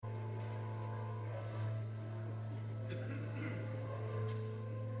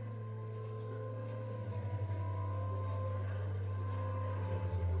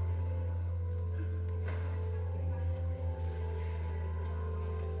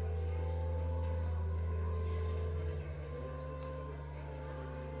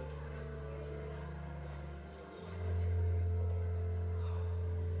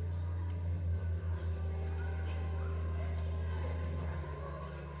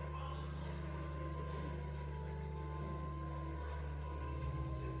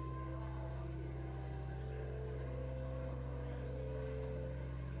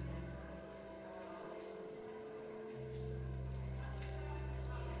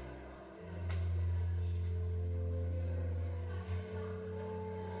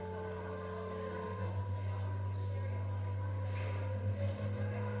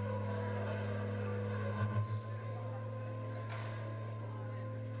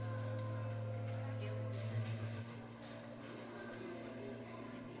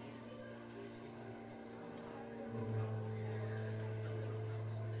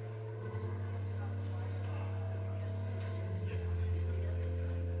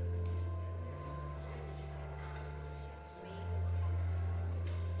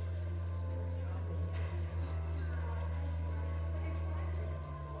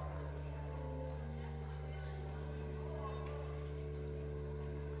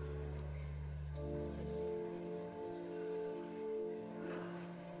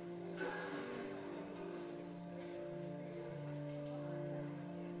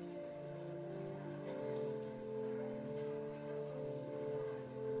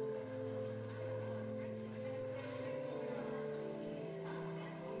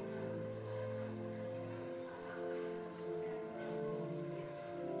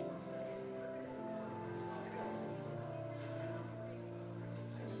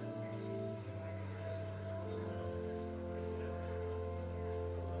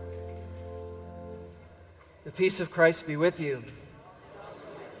The peace of Christ be with you.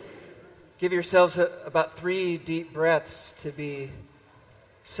 Give yourselves about 3 deep breaths to be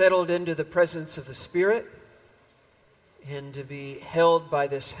settled into the presence of the Spirit and to be held by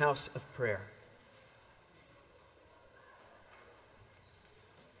this house of prayer.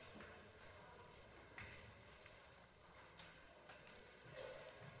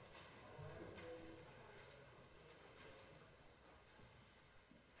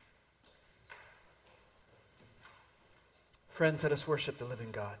 Friends, let us worship the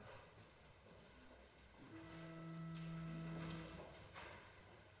living God.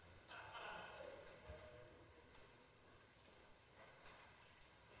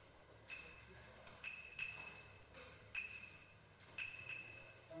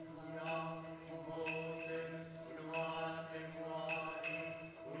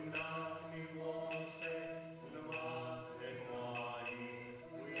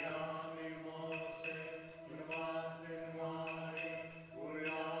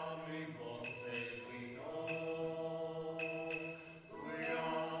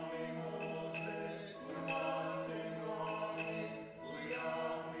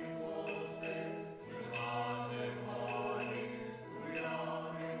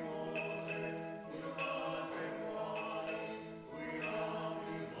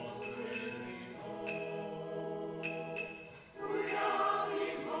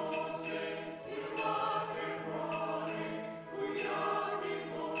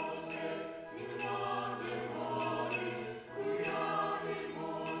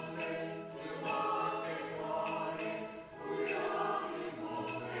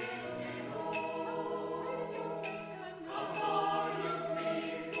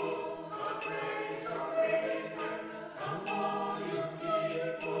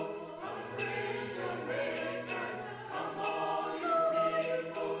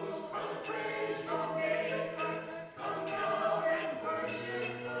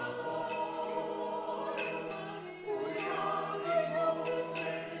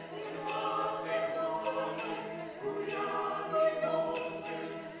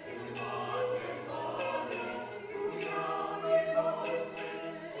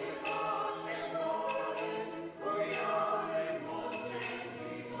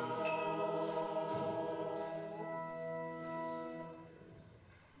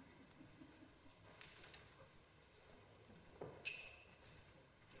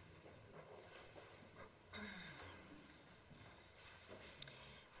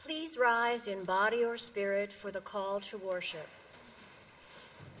 Please rise in body or spirit for the call to worship.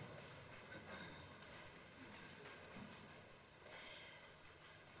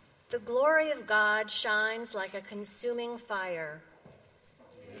 The glory of God shines like a consuming fire.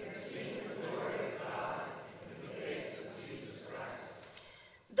 We have seen the glory of God in the face of Jesus Christ.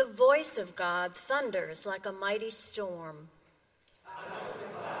 The voice of God thunders like a mighty storm.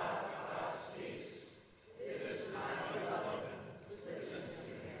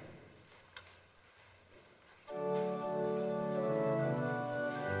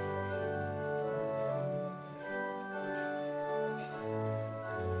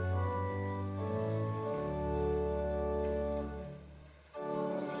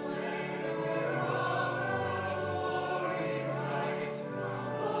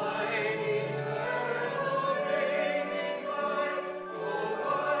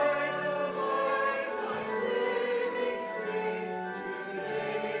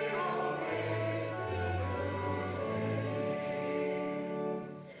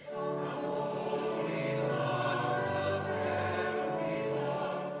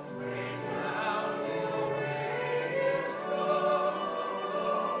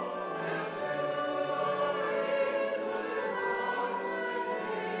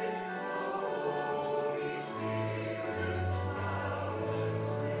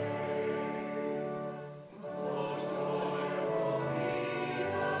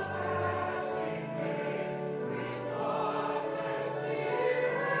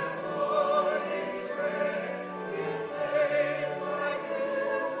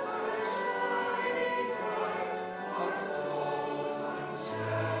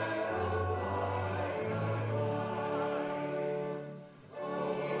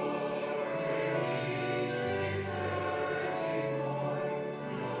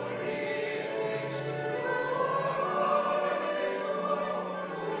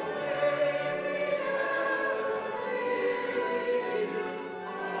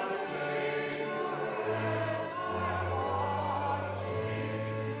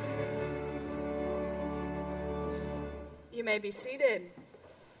 You may be seated.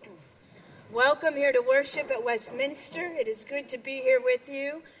 Welcome here to worship at Westminster. It is good to be here with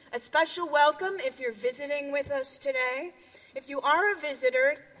you. A special welcome if you're visiting with us today. If you are a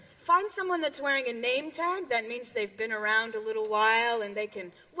visitor, find someone that's wearing a name tag. That means they've been around a little while and they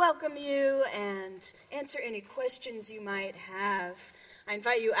can welcome you and answer any questions you might have. I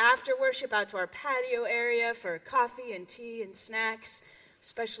invite you after worship out to our patio area for coffee and tea and snacks,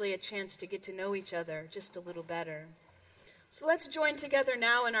 especially a chance to get to know each other just a little better. So let's join together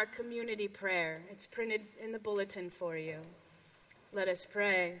now in our community prayer. It's printed in the bulletin for you. Let us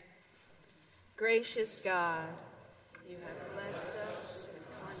pray. Gracious God, you have blessed us with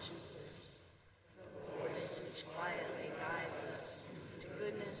consciences, the voice which quietly guides us to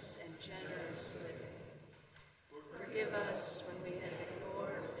goodness and generous living. Forgive us when we have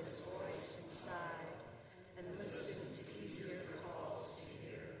ignored this voice inside and listened to easier calls to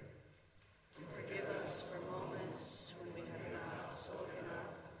hear. Forgive us for moments when we have not spoken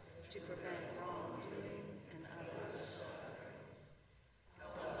up to prevent wrongdoing and others suffering.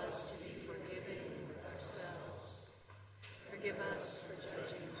 Help us to be forgiving with ourselves. Forgive us for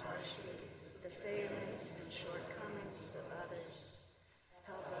judging harshly the failings and shortcomings of others.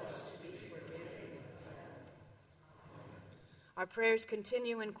 Help us to be forgiving of them. Our prayers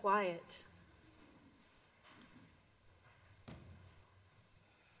continue in quiet.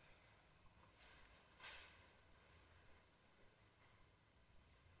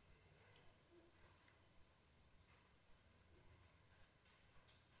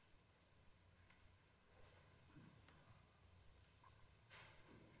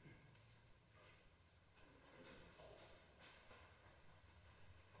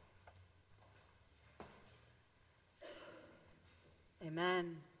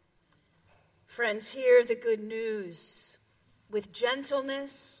 Amen. Friends, hear the good news. With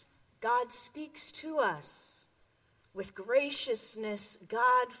gentleness, God speaks to us. With graciousness,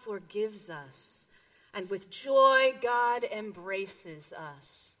 God forgives us. And with joy, God embraces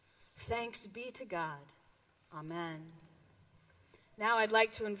us. Thanks be to God. Amen. Now I'd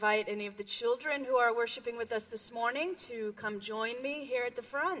like to invite any of the children who are worshiping with us this morning to come join me here at the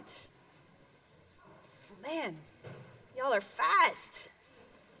front. Oh, man. Y'all are fast.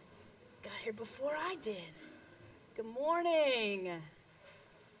 Got here before I did. Good morning.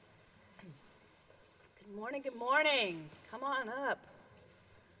 Good morning, good morning. Come on up.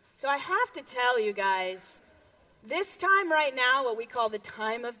 So I have to tell you guys, this time right now, what we call the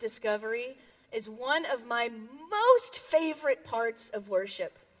time of discovery, is one of my most favorite parts of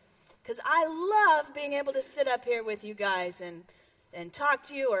worship. Because I love being able to sit up here with you guys and talk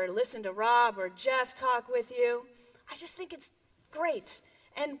to you or listen to Rob or Jeff talk with you. I just think it's great.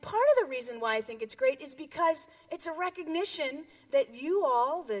 And part of the reason why I think it's great is because it's a recognition that you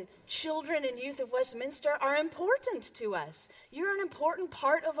all, the children and youth of Westminster, are important to us. You're an important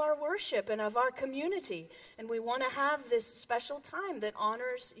part of our worship and of our community. And we want to have this special time that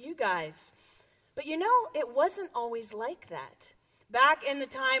honors you guys. But you know, it wasn't always like that. Back in the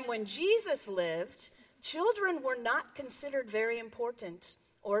time when Jesus lived, children were not considered very important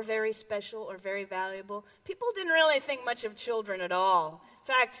or very special, or very valuable. People didn't really think much of children at all. In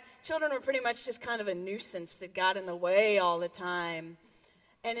fact, children were pretty much just kind of a nuisance that got in the way all the time.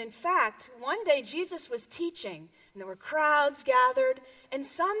 And in fact, one day Jesus was teaching, and there were crowds gathered, and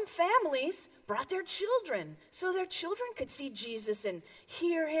some families brought their children, so their children could see Jesus and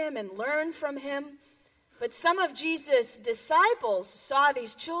hear him and learn from him. But some of Jesus' disciples saw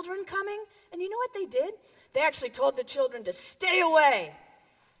these children coming, and you know what they did? They actually told the children to stay away.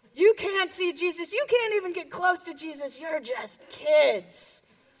 You can't see Jesus. You can't even get close to Jesus. You're just kids.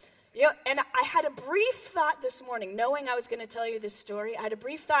 You know, and I had a brief thought this morning, knowing I was going to tell you this story. I had a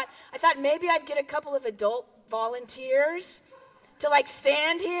brief thought. I thought maybe I'd get a couple of adult volunteers to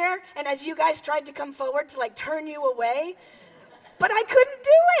stand here, and as you guys tried to come forward to turn you away. But I couldn't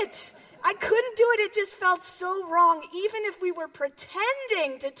do it. I couldn't do it. It just felt so wrong. Even if we were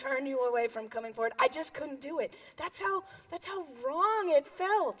pretending to turn you away from coming forward, I just couldn't do it. That's how wrong it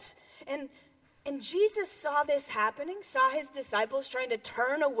felt. And Jesus saw this happening, saw his disciples trying to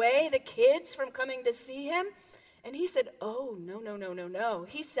turn away the kids from coming to see him. And he said, oh, no.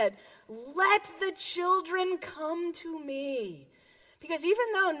 He said, let the children come to me. Because even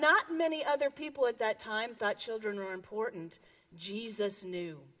though not many other people at that time thought children were important, Jesus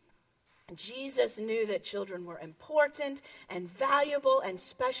knew. Jesus knew that children were important and valuable and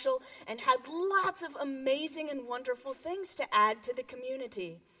special and had lots of amazing and wonderful things to add to the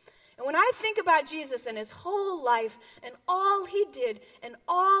community. And when I think about Jesus and his whole life and all he did and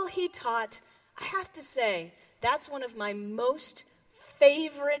all he taught, I have to say that's one of my most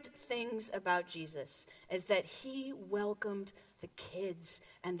favorite things about Jesus, is that he welcomed the kids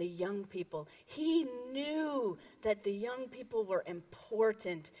and the young people. He knew that the young people were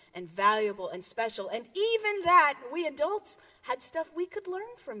important and valuable and special. And even that, we adults had stuff we could learn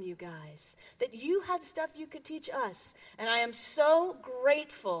from you guys, that you had stuff you could teach us. And I am so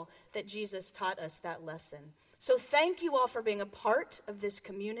grateful that Jesus taught us that lesson. So thank you all for being a part of this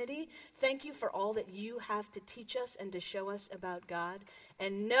community. Thank you for all that you have to teach us and to show us about God.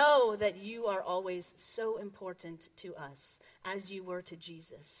 And know that you are always so important to us, as you were to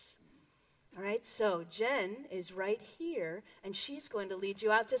Jesus. All right, so Jen is right here, and she's going to lead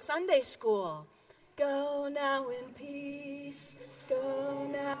you out to Sunday school. Go now in peace. Go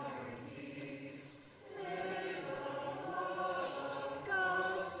now in peace. May the love of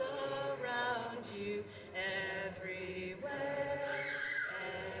God surround you everywhere,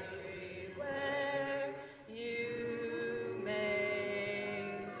 everywhere you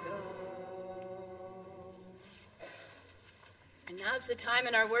may go. And now's the time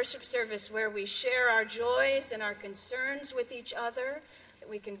in our worship service where we share our joys and our concerns with each other, that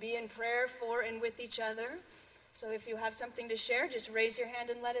we can be in prayer for and with each other. So if you have something to share, just raise your hand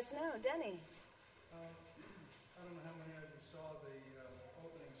and let us know. Denny. I don't know how many of you saw the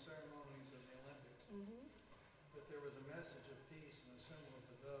opening ceremonies of the Olympics, but there was a message of peace and a symbol of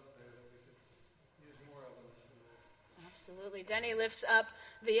the dove there that we could use more of in this world. Absolutely. Denny lifts up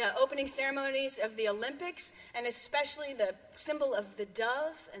the opening ceremonies of the Olympics, and especially the symbol of the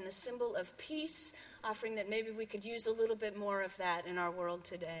dove and the symbol of peace, offering that maybe we could use a little bit more of that in our world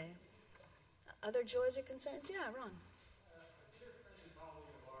today. Other joys or concerns? Yeah, Ron. A dear friend and colleague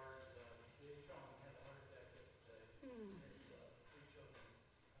of ours, Dave Johnson, had a heart attack yesterday. Three children.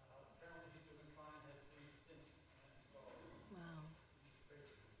 Apparently he's doing fine, had 3 stents installed. Wow.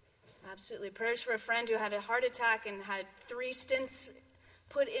 Absolutely. Prayers for a friend who had a heart attack and had 3 stents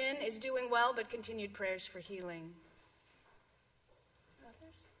put in, is doing well, but continued prayers for healing.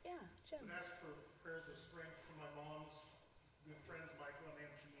 Others? Yeah, Jim. And ask for prayers of strength for my mom's good friends, Michael and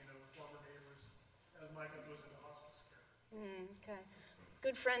Angelina, former neighbors, as Michael goes into hospice care. Okay.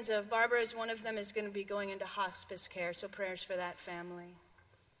 Good friends of Barbara's, one of them is going to be going into hospice care, so prayers for that family.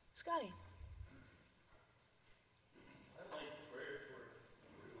 Scotty. I'd like prayer for a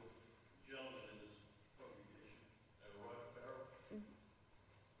real gentleman in this congregation, Rod Farrell.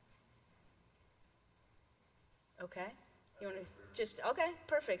 Okay. You want to just, okay,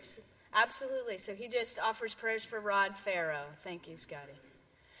 perfect. Absolutely. So he just offers prayers for Rod Farrow. Thank you, Scotty.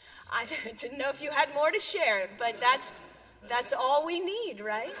 I didn't know if you had more to share, but that's all we need,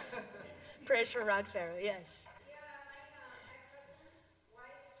 right? Prayers for Rod Farrow, yes. Yeah, my ex-husband's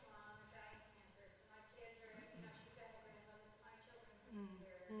wife's mom is dying of cancer, so my kids are, she's been a grandmother to my children for many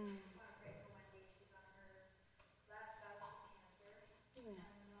years. I just want to pray for Wendy. She's on her last bout of cancer, and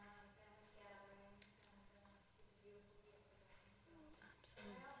family's gathering, and she's a beautiful, beautiful woman. So.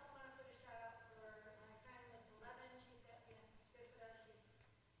 Absolutely. I also want to put a shout out for my friend that's 11. She's got stood with us.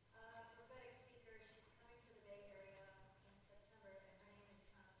 She's a prophetic speaker. She's coming to the Bay Area in September, and her name is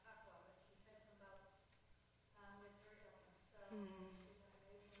Takwa, but she's had some bouts with her illness. So she's an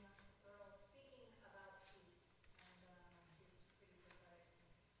amazing girl speaking about peace, and she's pretty prophetic and very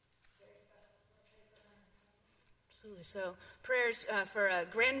special. So I pray for her. Absolutely. So prayers for a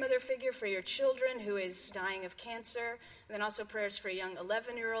grandmother figure for your children who is dying of cancer, and then also prayers for a young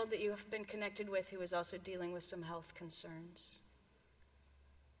 11-year-old that you have been connected with who is also dealing with some health concerns.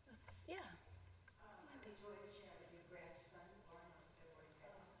 Yeah.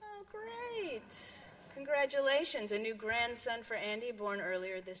 Oh, great. Congratulations. A new grandson for Andy, born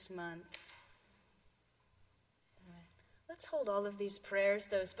earlier this month. All right. Let's hold all of these prayers,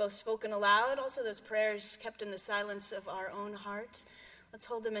 those both spoken aloud, also those prayers kept in the silence of our own heart. Let's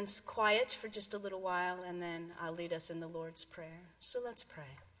hold them in quiet for just a little while, and then I'll lead us in the Lord's Prayer. So let's pray.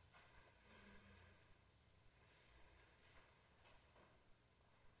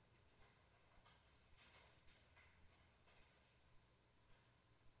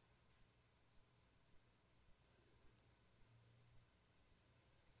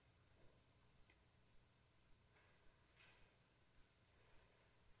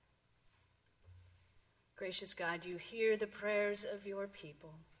 Gracious God, you hear the prayers of your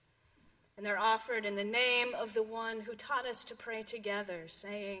people, and they're offered in the name of the one who taught us to pray together,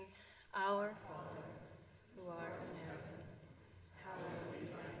 saying, Our Father, who art in heaven, hallowed be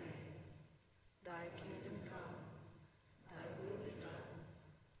thy name. Thy kingdom come, thy will be done,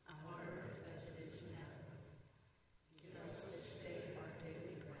 on earth as it is in heaven. Give us this day our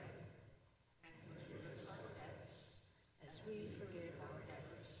daily bread, and forgive us our debts, as we forgive our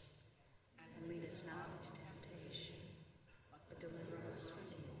debtors. And lead us not into temptation, but deliver us from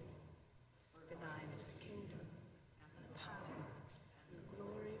evil. For thine is the kingdom, and the power,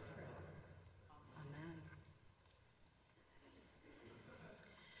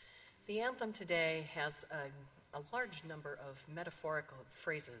 The anthem today has a large number of metaphorical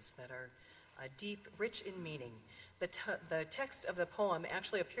phrases that are deep, rich in meaning. The text of the poem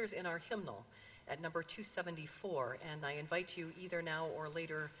actually appears in our hymnal at number 274, and I invite you either now or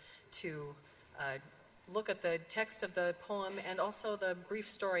later to look at the text of the poem and also the brief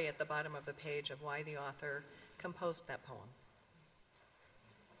story at the bottom of the page of why the author composed that poem.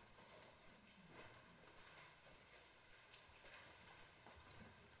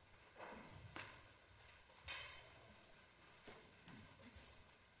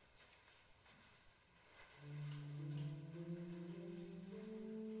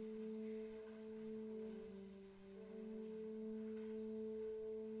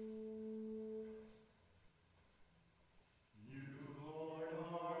 You, Lord,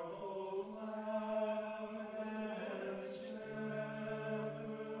 are both Lamb and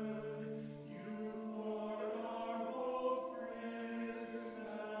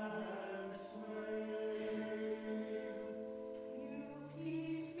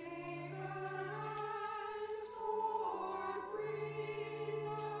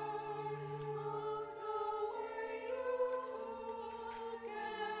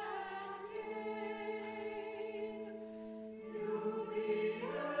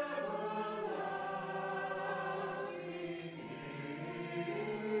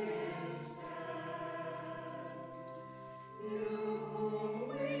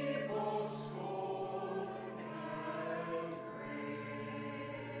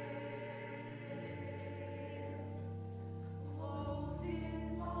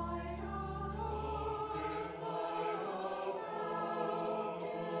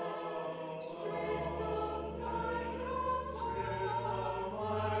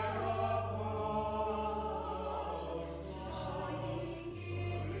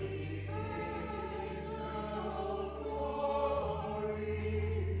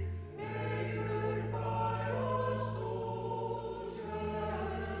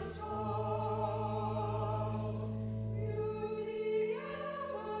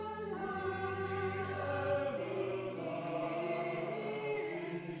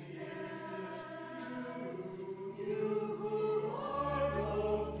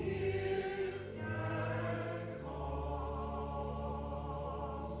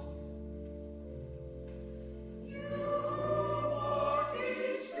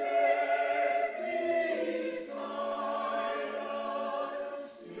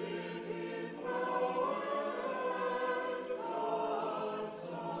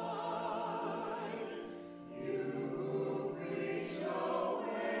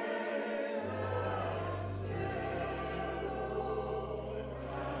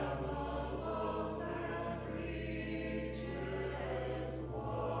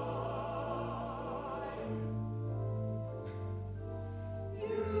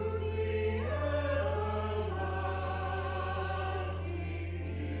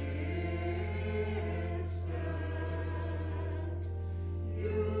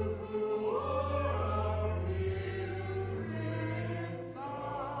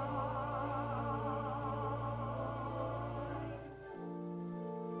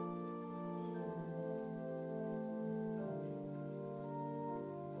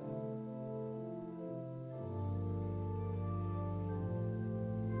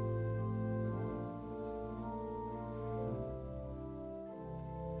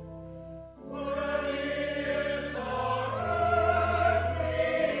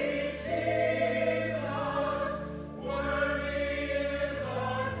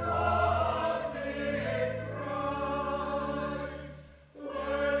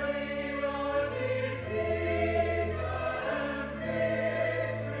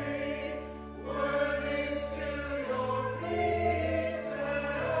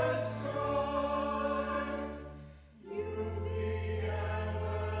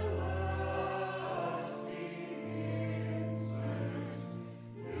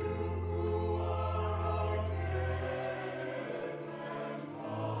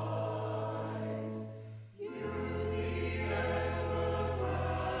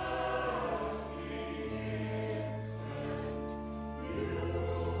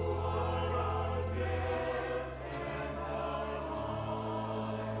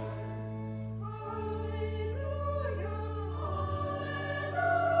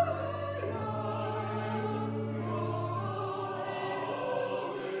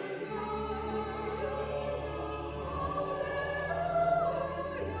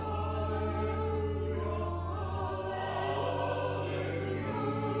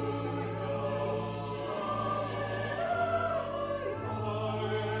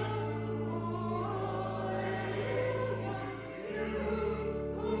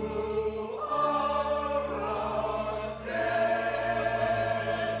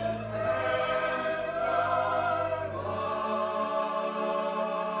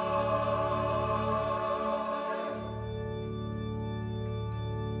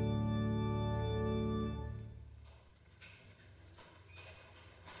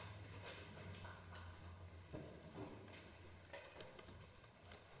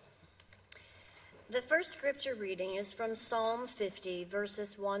The first scripture reading is from Psalm 50,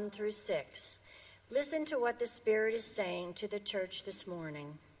 verses 1 through 6. Listen to what the Spirit is saying to the church this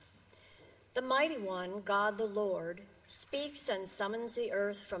morning. The Mighty One, God the Lord, speaks and summons the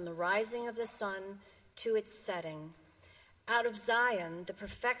earth from the rising of the sun to its setting. Out of Zion, the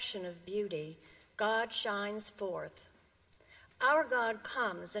perfection of beauty, God shines forth. Our God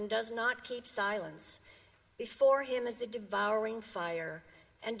comes and does not keep silence. Before him is a devouring fire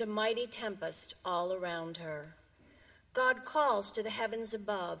and a mighty tempest all around her. God calls to the heavens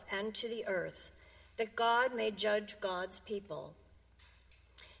above and to the earth, that God may judge God's people.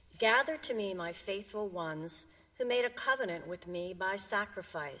 Gather to me my faithful ones, who made a covenant with me by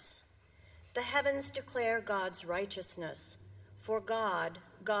sacrifice. The heavens declare God's righteousness, for God,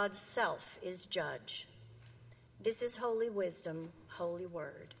 God's self, is judge. This is holy wisdom, holy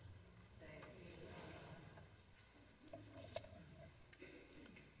word.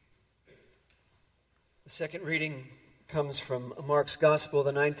 The second reading comes from Mark's Gospel,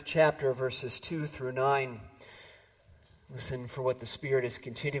 the 9th chapter, verses 2 through 9. Listen for what the Spirit is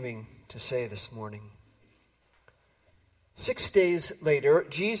continuing to say this morning. 6 days later,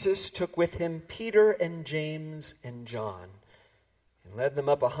 Jesus took with him Peter and James and John and led them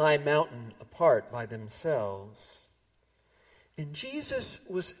up a high mountain apart by themselves. And Jesus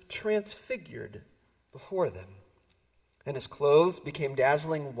was transfigured before them, and his clothes became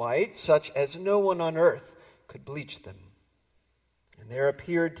dazzling white, such as no one on earth could bleach them. And there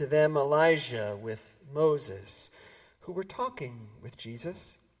appeared to them Elijah with Moses, who were talking with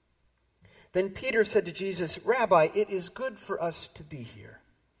Jesus. Then Peter said to Jesus, "Rabbi, it is good for us to be here.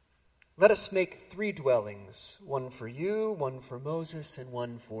 Let us make 3 dwellings, one for you, one for Moses, and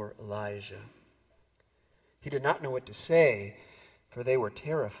one for Elijah." He did not know what to say, for they were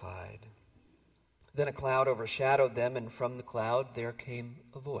terrified. Then a cloud overshadowed them, and from the cloud there came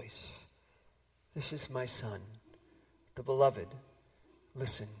a voice. "This is my Son, the Beloved.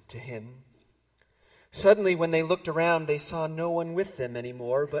 Listen to him." Suddenly, when they looked around, they saw no one with them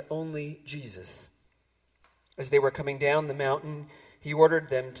anymore, but only Jesus. As they were coming down the mountain, he ordered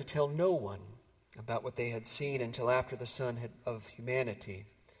them to tell no one about what they had seen until after the Son of Humanity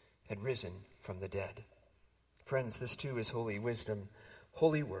had risen from the dead. Friends, this too is holy wisdom,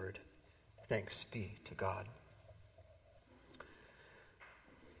 holy word. Thanks be to God.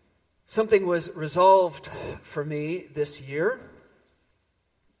 Something was resolved for me this year.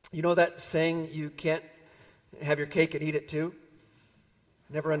 You know that saying, you can't have your cake and eat it too?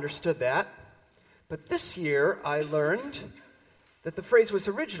 Never understood that. But this year I learned that the phrase was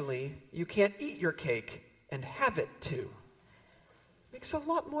originally, you can't eat your cake and have it too. Makes a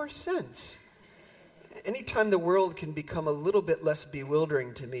lot more sense. Anytime the world can become a little bit less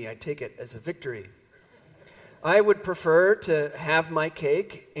bewildering to me, I take it as a victory. I would prefer to have my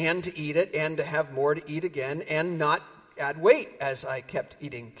cake and to eat it and to have more to eat again and not add weight as I kept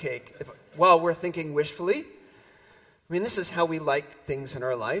eating cake. While we're thinking wishfully, I mean, this is how we like things in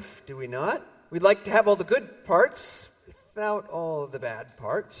our life, do we not? We'd like to have all the good parts without all the bad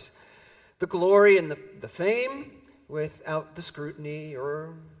parts, the glory and the fame without the scrutiny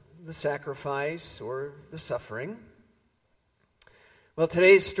or the sacrifice or the suffering. Well,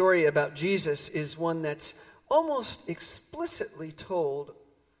 today's story about Jesus is one that's almost explicitly told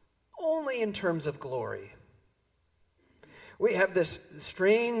only in terms of glory. We have this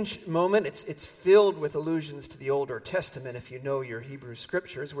strange moment. It's filled with allusions to the Older Testament, if you know your Hebrew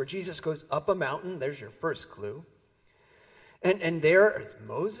scriptures, where Jesus goes up a mountain. There's your first clue. And there is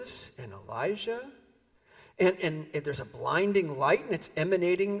Moses and Elijah. And there's a blinding light, and it's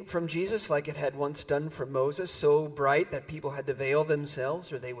emanating from Jesus like it had once done from Moses, so bright that people had to veil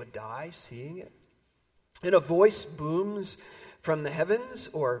themselves or they would die seeing it. And a voice booms from the heavens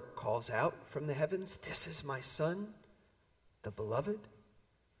or calls out from the heavens, "This is my Son, the Beloved."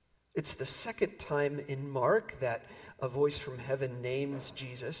 It's the second time in Mark that a voice from heaven names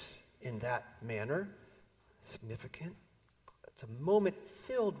Jesus in that manner. Significant. It's a moment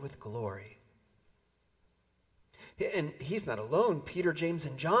filled with glory. And he's not alone. Peter, James,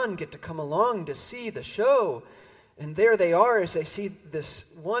 and John get to come along to see the show. And there they are as they see this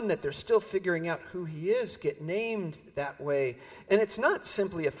one that they're still figuring out who he is get named that way. And it's not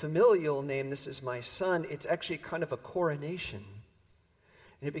simply a familial name, "This is my Son." It's actually kind of a coronation.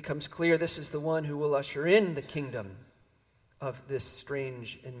 And it becomes clear this is the one who will usher in the kingdom of this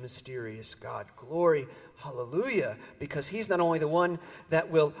strange and mysterious God. Glory, hallelujah, because he's not only the one that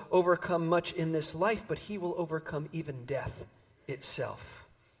will overcome much in this life, but he will overcome even death itself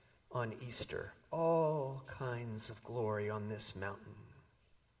on Easter. All kinds of glory on this mountain.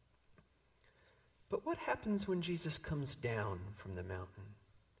 But what happens when Jesus comes down from the mountain?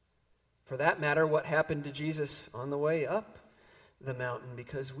 For that matter, what happened to Jesus on the way up the mountain,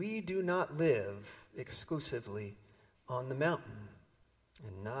 because we do not live exclusively on the mountain,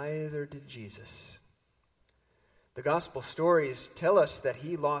 and neither did Jesus. The gospel stories tell us that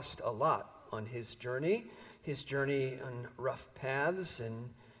he lost a lot on his journey on rough paths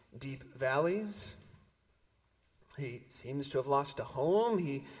and deep valleys. He seems to have lost a home.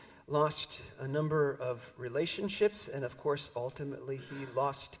 He lost a number of relationships, and of course, ultimately, he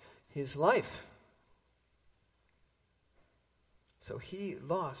lost his life. So he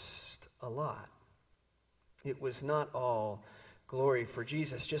lost a lot. It was not all glory for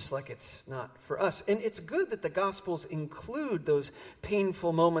Jesus, just like it's not for us. And it's good that the Gospels include those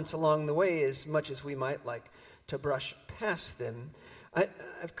painful moments along the way, as much as we might like to brush past them.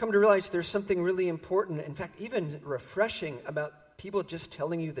 I've come to realize there's something really important, in fact, even refreshing, about people just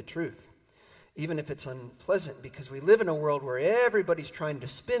telling you the truth, even if it's unpleasant, because we live in a world where everybody's trying to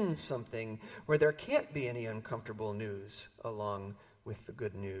spin something where there can't be any uncomfortable news along with the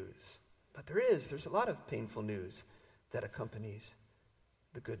good news. But there's a lot of painful news that accompanies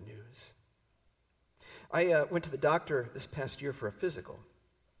the good news. I went to the doctor this past year for a physical,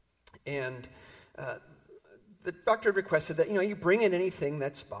 and the doctor requested that, you bring in anything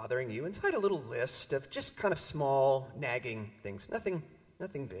that's bothering you. And so I had a little list of just kind of small, nagging things, nothing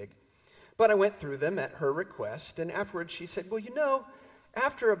big. But I went through them at her request, and afterwards she said, well,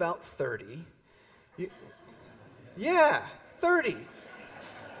 after about 30, 30,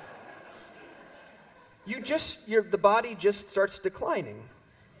 the body just starts declining.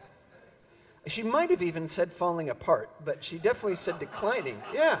 She might have even said falling apart, but she definitely said declining.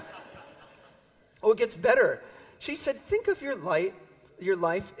 Yeah. Oh, it gets better. She said, think of your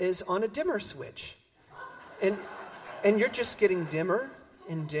life as on a dimmer switch. And you're just getting dimmer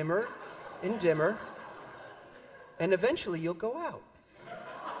and dimmer and dimmer, and eventually you'll go out.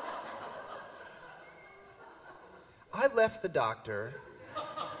 I left the doctor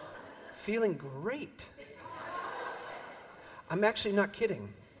feeling great. I'm actually not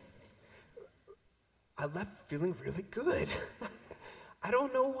kidding. I left feeling really good. I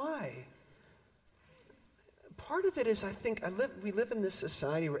don't know why. Part of it is, I think, we live in this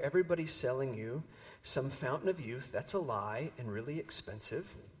society where everybody's selling you some fountain of youth that's a lie and really expensive.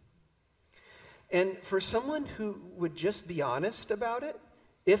 And for someone who would just be honest about it,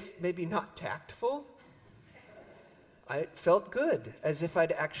 if maybe not tactful, I felt good, as if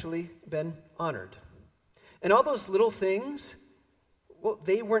I'd actually been honored. And all those little things, well,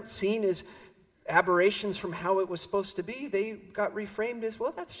 they weren't seen as aberrations from how it was supposed to be. They got reframed as,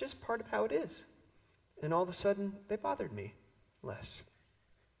 well, that's just part of how it is. And all of a sudden, they bothered me less.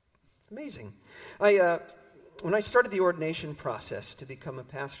 Amazing. When I started the ordination process to become a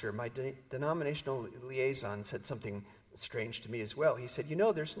pastor, my denominational liaison said something strange to me as well. He said,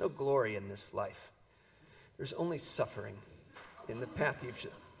 there's no glory in this life. There's only suffering in the path you've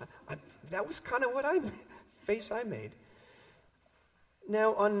chosen. That was kind of what face I made.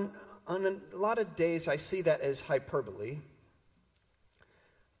 Now, on a lot of days, I see that as hyperbole.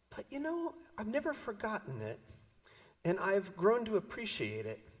 But, I've never forgotten it, and I've grown to appreciate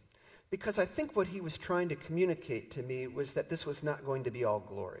it, because I think what he was trying to communicate to me was that this was not going to be all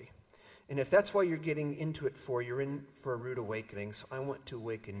glory. And if that's why you're getting into it you're in for a rude awakening, so I want to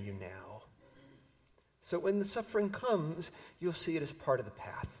awaken you now. So when the suffering comes, you'll see it as part of the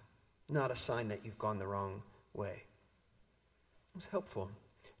path, not a sign that you've gone the wrong way. It was helpful.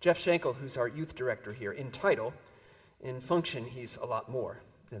 Jeff Schenkel, who's our youth director here, in title, in function, he's a lot more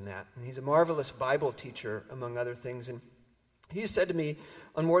than that. And he's a marvelous Bible teacher, among other things. And he said to me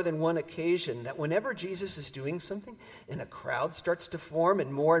on more than one occasion that whenever Jesus is doing something and a crowd starts to form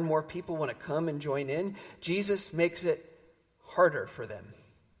and more people want to come and join in, Jesus makes it harder for them,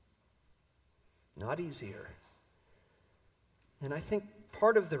 not easier. And I think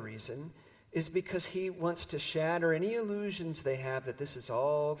part of the reason is because he wants to shatter any illusions they have that this is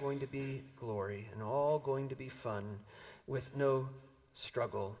all going to be glory and all going to be fun with no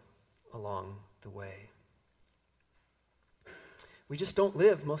struggle along the way. We just don't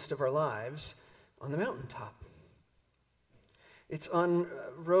live most of our lives on the mountaintop. It's on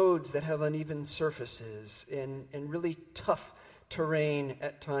roads that have uneven surfaces and really tough terrain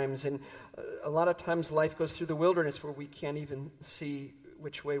at times. And a lot of times life goes through the wilderness where we can't even see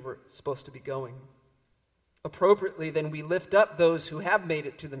which way we're supposed to be going. Appropriately, then, we lift up those who have made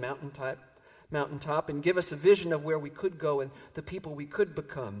it to the mountaintop and give us a vision of where we could go and the people we could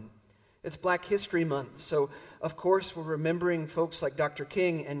become. It's Black History Month, so of course we're remembering folks like Dr.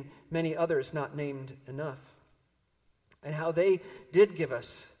 King and many others not named enough, and how they did give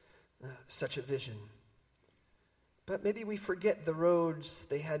us such a vision. But maybe we forget the roads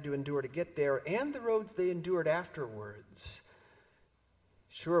they had to endure to get there and the roads they endured afterwards.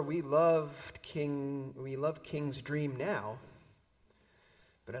 Sure, we love King's dream now,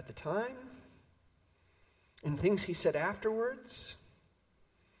 but at the time, and things he said afterwards,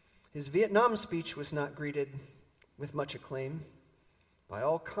 his Vietnam speech was not greeted with much acclaim by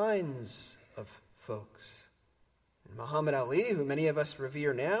all kinds of folks. And Muhammad Ali, who many of us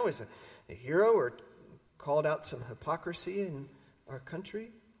revere now as a hero, or called out some hypocrisy in our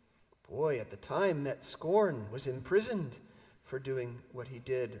country, boy, at the time met scorn, was imprisoned for doing what he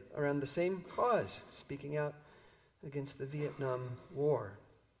did around the same cause, speaking out against the Vietnam War.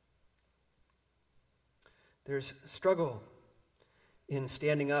 There's struggle in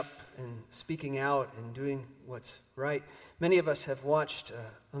standing up and speaking out and doing what's right. Many of us have watched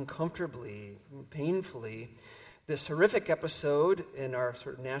uncomfortably, painfully, this horrific episode in our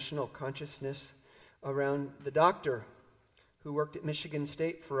sort of national consciousness around the doctor who worked at Michigan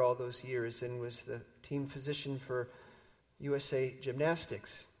State for all those years and was the team physician for USA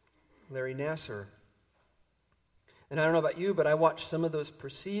Gymnastics, Larry Nassar. And I don't know about you, but I watched some of those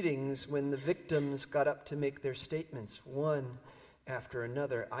proceedings when the victims got up to make their statements, one after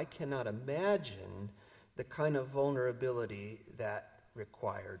another. I cannot imagine the kind of vulnerability that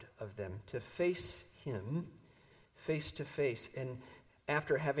required of them to face him face to face, and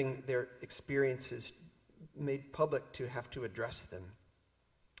after having their experiences made public, to have to address them.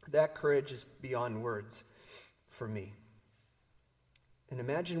 That courage is beyond words for me. And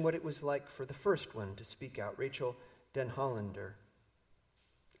imagine what it was like for the first one to speak out, Rachel Denhollander.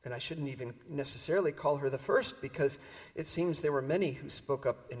 And I shouldn't even necessarily call her the first, because it seems there were many who spoke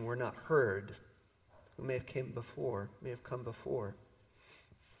up and were not heard, who may have come before.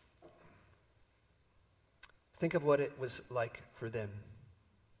 Think of what it was like for them.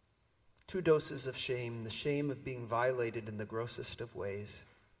 2 doses of shame, the shame of being violated in the grossest of ways,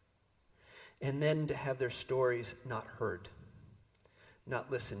 and then to have their stories not heard,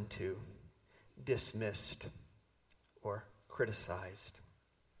 not listened to, dismissed, or criticized.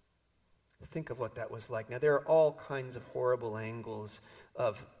 Think of what that was like. Now, there are all kinds of horrible angles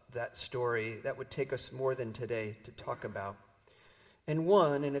of that story that would take us more than today to talk about. And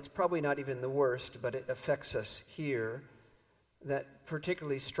one, and it's probably not even the worst, but it affects us here, that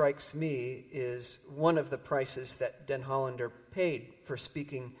particularly strikes me, is one of the prices that Denhollander paid for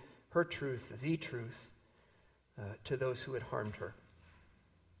speaking her truth, the truth, to those who had harmed her.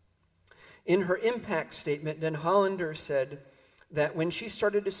 In her impact statement, Denhollander said that when she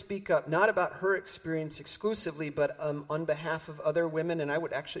started to speak up, not about her experience exclusively, but on behalf of other women, and I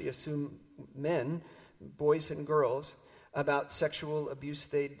would actually assume men, boys and girls, about sexual abuse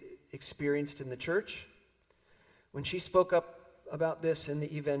they'd experienced in the church, when she spoke up about this in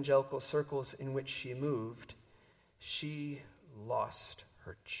the evangelical circles in which she moved, she lost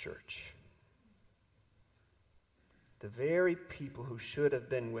her church. The very people who should have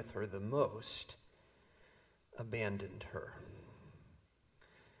been with her the most abandoned her.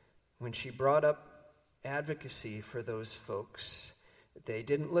 When she brought up advocacy for those folks, they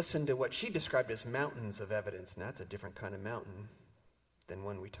didn't listen to what she described as mountains of evidence, and that's a different kind of mountain than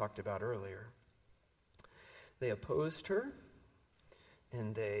one we talked about earlier. They opposed her,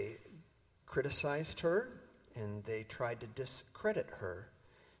 and they criticized her, and they tried to discredit her,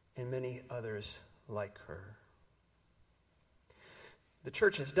 and many others like her. The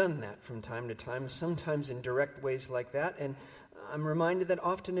church has done that from time to time, sometimes in direct ways like that, and I'm reminded that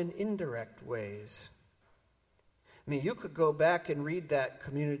often in indirect ways. I mean, you could go back and read that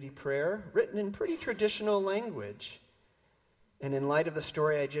community prayer, written in pretty traditional language, and in light of the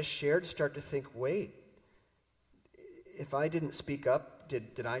story I just shared, start to think, wait, if I didn't speak up,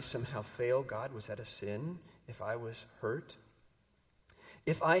 did I somehow fail God? Was that a sin? If I was hurt?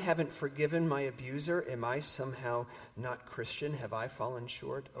 If I haven't forgiven my abuser, am I somehow not Christian? Have I fallen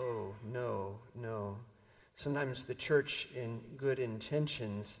short? Oh, no. Sometimes the church, in good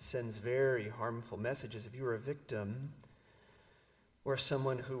intentions, sends very harmful messages. If you were a victim or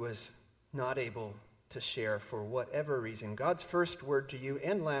someone who was not able to share for whatever reason, God's first word to you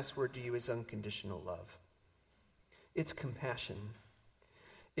and last word to you is unconditional love. It's compassion.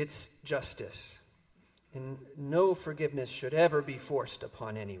 It's justice. And no forgiveness should ever be forced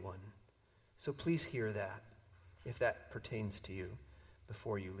upon anyone. So please hear that, if that pertains to you,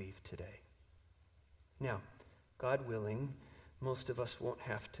 before you leave today. Now, God willing, most of us won't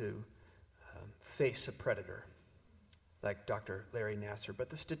have to face a predator like Dr. Larry Nassar,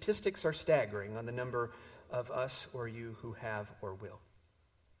 but the statistics are staggering on the number of us or you who have or will.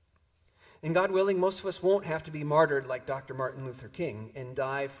 And God willing, most of us won't have to be martyred like Dr. Martin Luther King and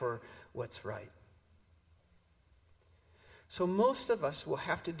die for what's right. So most of us will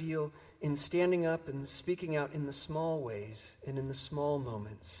have to deal in standing up and speaking out in the small ways and in the small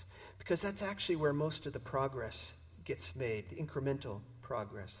moments, because that's actually where most of the progress gets made, the incremental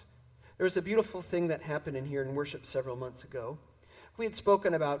progress. There was a beautiful thing that happened in here in worship several months ago. We had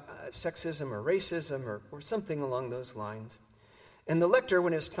spoken about sexism or racism or something along those lines. And the lector,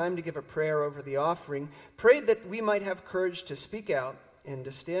 when it was time to give a prayer over the offering, prayed that we might have courage to speak out and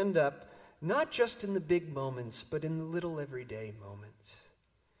to stand up, not just in the big moments, but in the little everyday moments.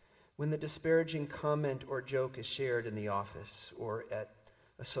 When the disparaging comment or joke is shared in the office or at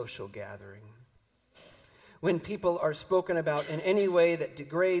a social gathering. When people are spoken about in any way that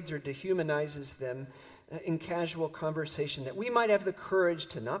degrades or dehumanizes them in casual conversation, that we might have the courage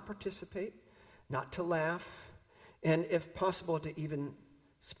to not participate, not to laugh, and if possible to even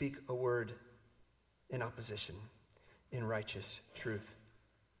speak a word in opposition, in righteous truth.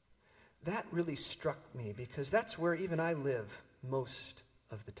 That really struck me because that's where even I live most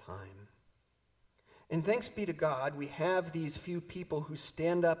of the time. And thanks be to God, we have these few people who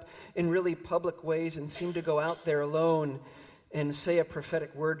stand up in really public ways and seem to go out there alone and say a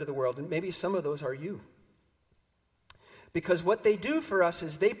prophetic word to the world. And maybe some of those are you. Because what they do for us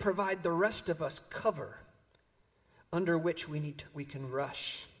is they provide the rest of us cover under which we can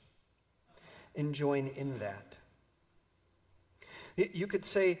rush and join in that. You could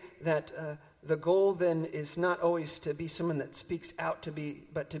say that the goal then is not always to be someone that speaks out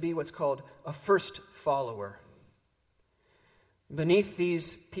but to be what's called a first follower. Beneath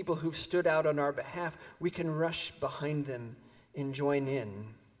these people who've stood out on our behalf, we can rush behind them and join in.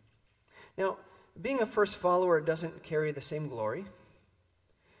 Now, being a first follower doesn't carry the same glory,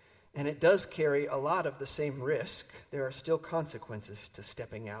 and it does carry a lot of the same risk. There are still consequences to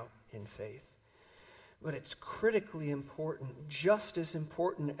stepping out in faith. But it's critically important, just as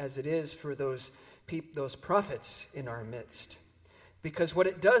important as it is for those prophets in our midst. Because what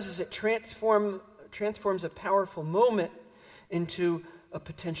it does is it transforms a powerful moment into a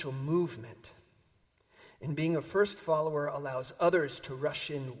potential movement. And being a first follower allows others to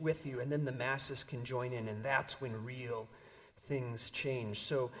rush in with you, and then the masses can join in, and that's when real things change.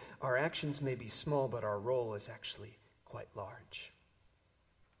 So our actions may be small, but our role is actually quite large.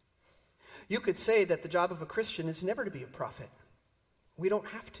 You could say that the job of a Christian is never to be a prophet. We don't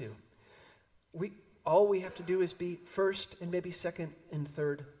have to. All we have to do is be first and maybe second and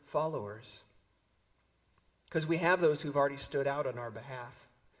third followers. Because we have those who've already stood out on our behalf.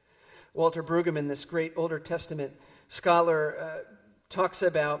 Walter Brueggemann, this great Old Testament scholar, talks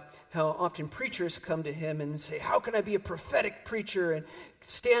about how often preachers come to him and say, how can I be a prophetic preacher and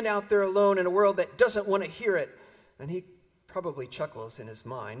stand out there alone in a world that doesn't want to hear it? And he probably chuckles in his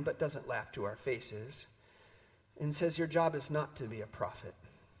mind, but doesn't laugh to our faces, and says, your job is not to be a prophet.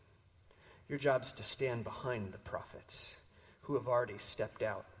 Your job is to stand behind the prophets who have already stepped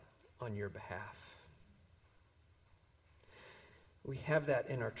out on your behalf. We have that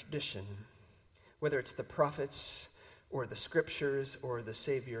in our tradition, whether it's the prophets or the scriptures or the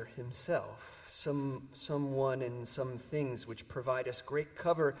Savior himself, someone and some things which provide us great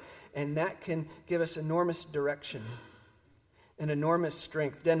cover, and that can give us enormous direction and enormous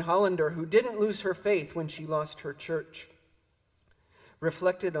strength. Den Hollander, who didn't lose her faith when she lost her church,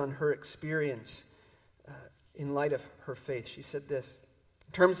 reflected on her experience in light of her faith. She said this,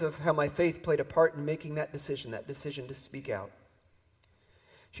 in terms of how my faith played a part in making that decision to speak out.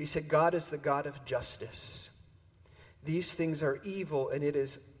 She said, God is the God of justice. These things are evil, and it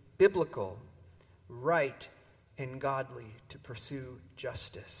is biblical, right, and godly to pursue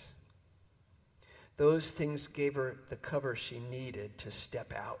justice. Those things gave her the cover she needed to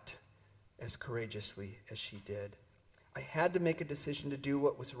step out as courageously as she did. I had to make a decision to do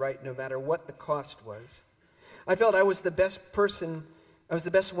what was right, no matter what the cost was. I felt I was the best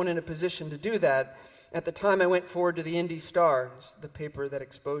one in a position to do that. At the time, I went forward to the Indy Star, the paper that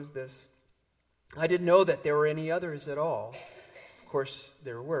exposed this. I didn't know that there were any others at all. Of course,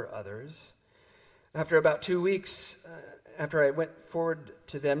 there were others. After about 2 weeks, after I went forward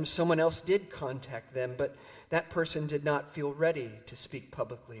to them, someone else did contact them, but that person did not feel ready to speak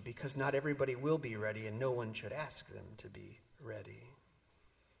publicly because not everybody will be ready, and no one should ask them to be ready.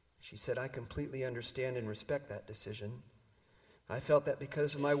 She said, I completely understand and respect that decision. I felt that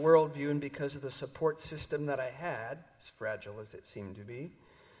because of my worldview and because of the support system that I had, as fragile as it seemed to be,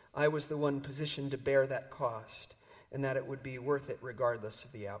 I was the one positioned to bear that cost, and that it would be worth it regardless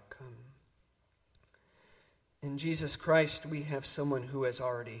of the outcome. In Jesus Christ, we have someone who has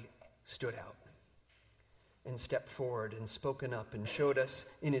already stood out and stepped forward and spoken up and showed us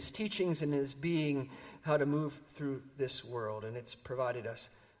in his teachings and his being how to move through this world, and it's provided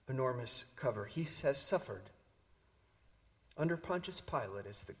us enormous cover. He has suffered. under Pontius Pilate,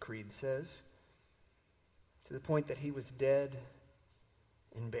 as the creed says, to the point that he was dead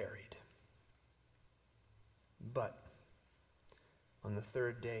and buried. But on the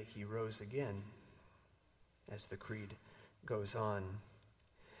third day he rose again, as the creed goes on.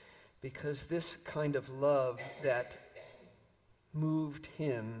 Because this kind of love that moved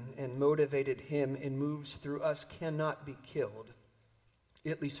him and motivated him and moves through us cannot be killed,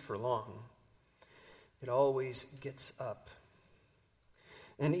 at least for long. It always gets up.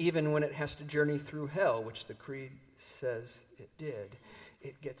 And even when it has to journey through hell, which the creed says it did,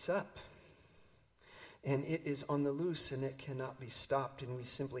 it gets up. And it is on the loose and it cannot be stopped, and we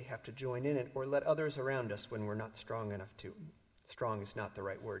simply have to join in it or let others around us when we're not strong enough to. Strong is not the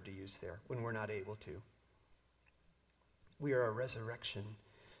right word to use there, when we're not able to. We are a resurrection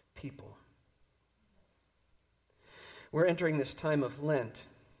people. We're entering this time of Lent,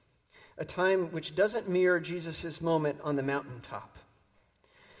 a time which doesn't mirror Jesus' moment on the mountaintop.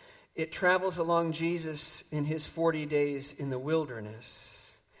 It travels along Jesus in his 40 days in the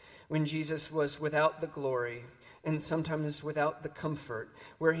wilderness, when Jesus was without the glory and sometimes without the comfort,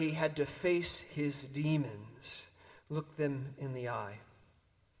 where he had to face his demons, look them in the eye.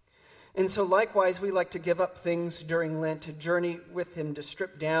 And so likewise, we like to give up things during Lent, to journey with him, to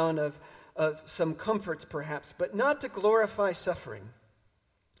strip down of some comforts perhaps, but not to glorify suffering,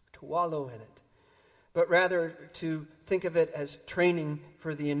 to wallow in it, but rather to think of it as training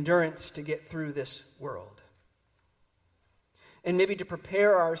for the endurance to get through this world. And maybe to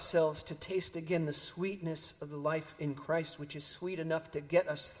prepare ourselves to taste again the sweetness of the life in Christ, which is sweet enough to get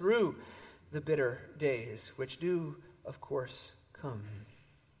us through the bitter days, which do, of course, come.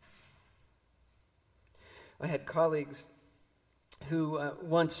 I had colleagues who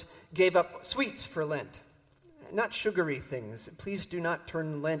once gave up sweets for Lent. Not sugary things. Please do not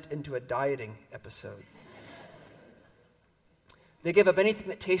turn Lent into a dieting episode. They gave up anything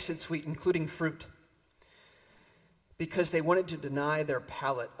that tasted sweet, including fruit, because they wanted to deny their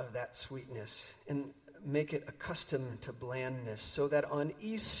palate of that sweetness and make it accustomed to blandness, so that on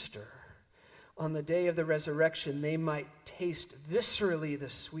Easter, on the day of the resurrection, they might taste viscerally the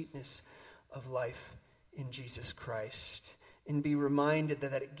sweetness of life in Jesus Christ and be reminded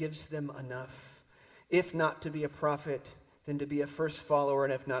that it gives them enough, if not to be a prophet, then to be a first follower,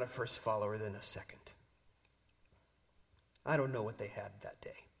 and if not a first follower, then a second. I don't know what they had that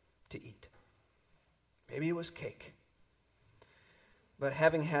day to eat. Maybe it was cake. But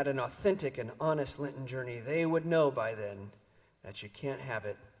having had an authentic and honest Lenten journey, they would know by then that you can't have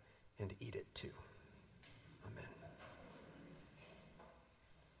it and eat it too. Amen.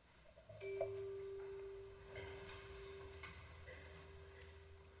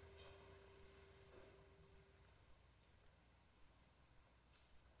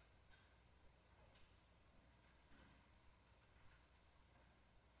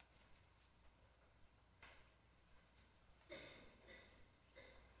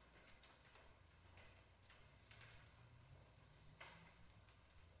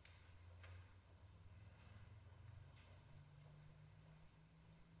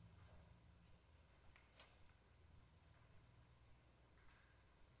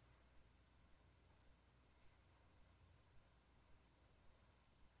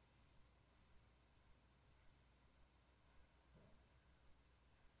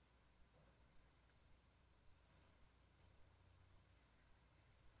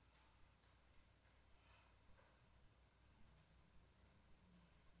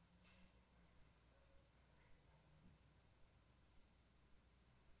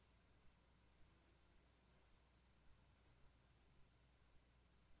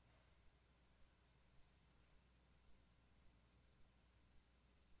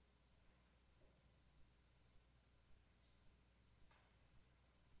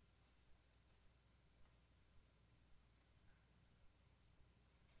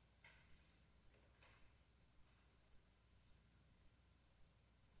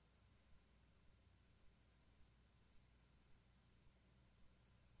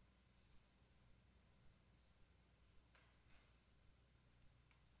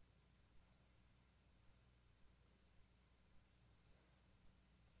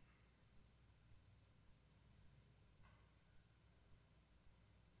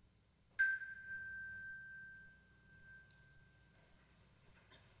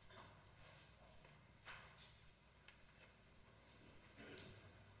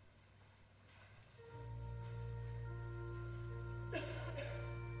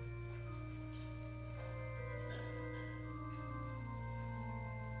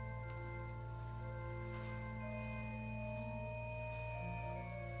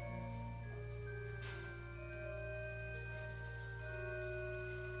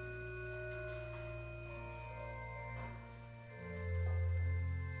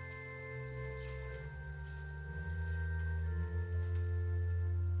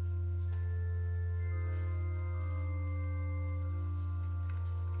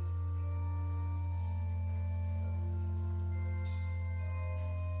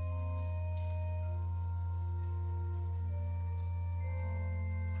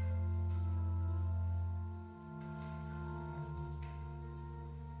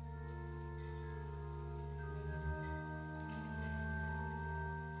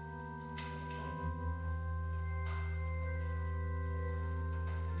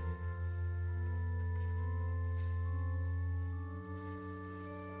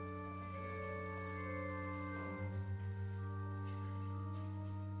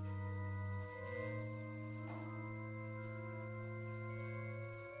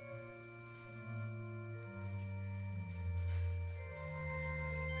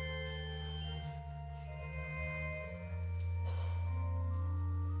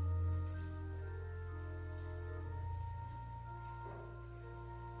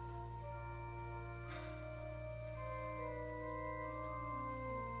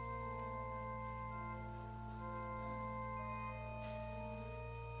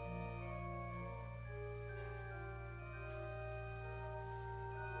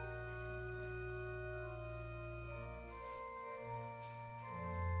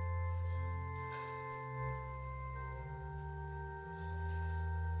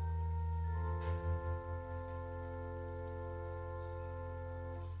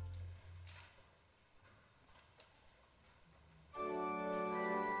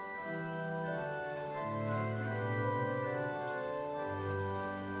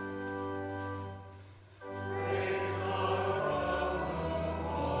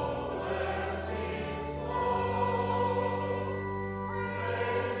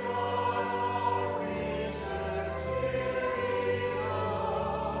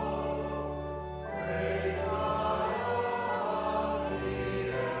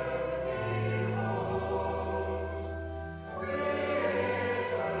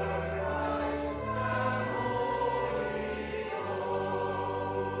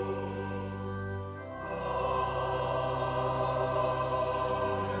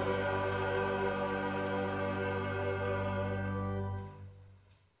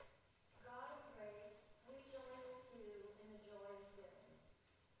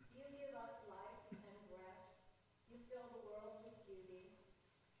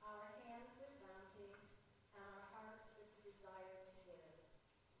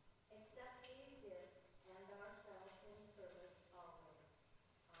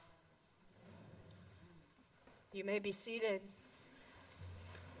 You may be seated.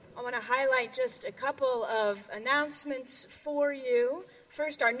 I want to highlight just a couple of announcements for you.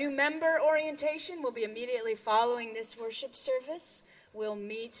 First, our new member orientation will be immediately following this worship service. We'll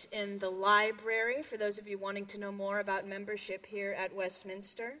meet in the library for those of you wanting to know more about membership here at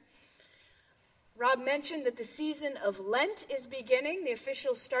Westminster. Rob mentioned that the season of Lent is beginning. The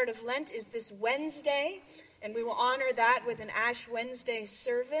official start of Lent is this Wednesday, and we will honor that with an Ash Wednesday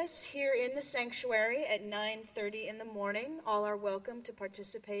service here in the sanctuary at 9:30 in the morning. All are welcome to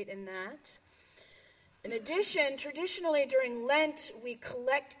participate in that. In addition, traditionally during Lent, we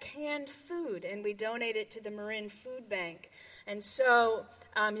collect canned food and we donate it to the Marin Food Bank. And so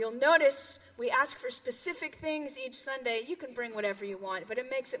you'll notice we ask for specific things each Sunday. You can bring whatever you want, but it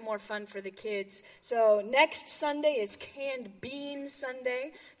makes it more fun for the kids. So next Sunday is Canned Bean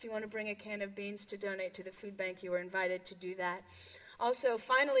Sunday. If you want to bring a can of beans to donate to the food bank, you are invited to do that. Also,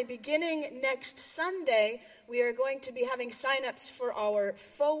 finally, beginning next Sunday, we are going to be having sign-ups for our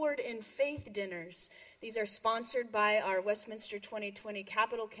Forward in Faith dinners. These are sponsored by our Westminster 2020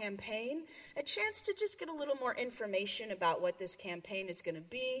 Capital Campaign. A chance to just get a little more information about what this campaign is going to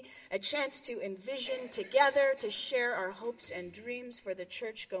be. A chance to envision together, to share our hopes and dreams for the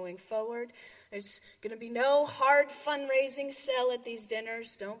church going forward. There's going to be no hard fundraising sell at these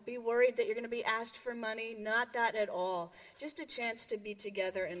dinners. Don't be worried that you're going to be asked for money. Not that at all. Just a chance to be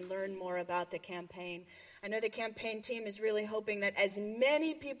together and learn more about the campaign. I know the campaign team is really hoping that as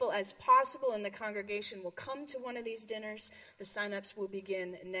many people as possible in the congregation will come to one of these dinners. The sign-ups will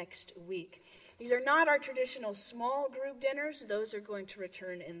begin next week. These are not our traditional small group dinners. Those are going to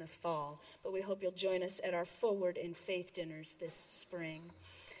return in the fall. But we hope you'll join us at our Forward in Faith dinners this spring.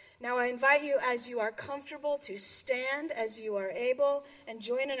 Now I invite you, as you are comfortable, to stand as you are able and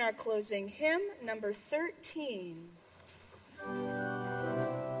join in our closing hymn, number 13.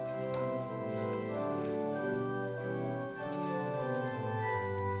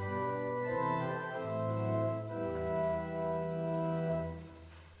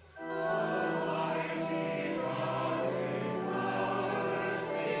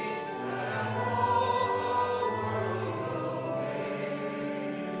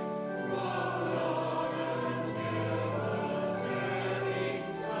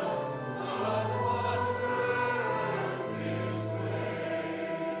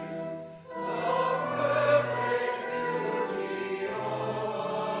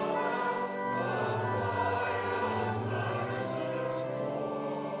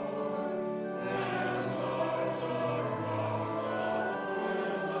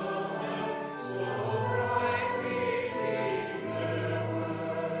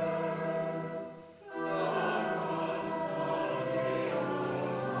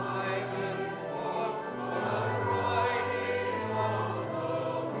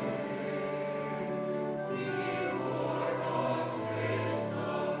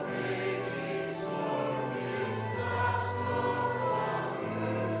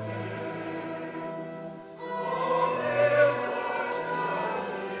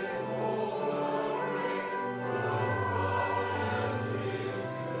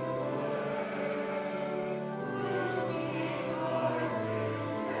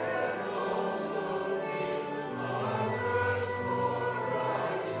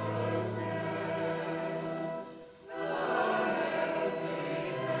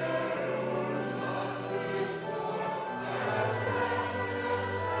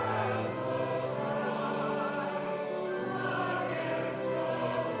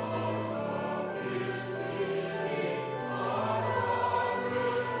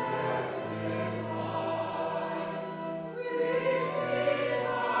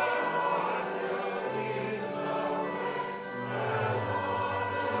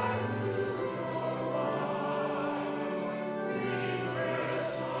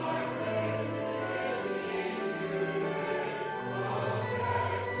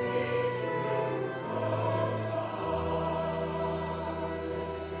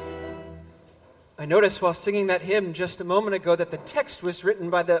 I noticed while singing that hymn just a moment ago that the text was written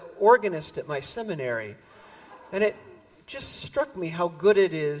by the organist at my seminary. And it just struck me how good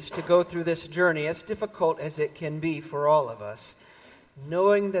it is to go through this journey, as difficult as it can be for all of us,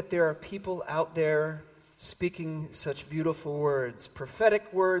 knowing that there are people out there speaking such beautiful words,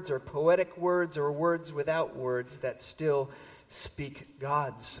 prophetic words or poetic words or words without words that still speak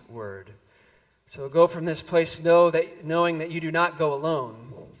God's word. So go from this place knowing that you do not go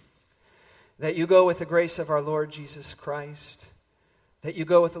alone, that you go with the grace of our Lord Jesus Christ, that you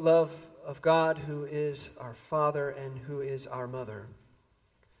go with the love of God who is our Father and who is our Mother,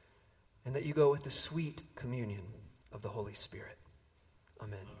 and that you go with the sweet communion of the Holy Spirit.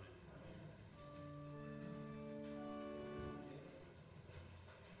 Amen.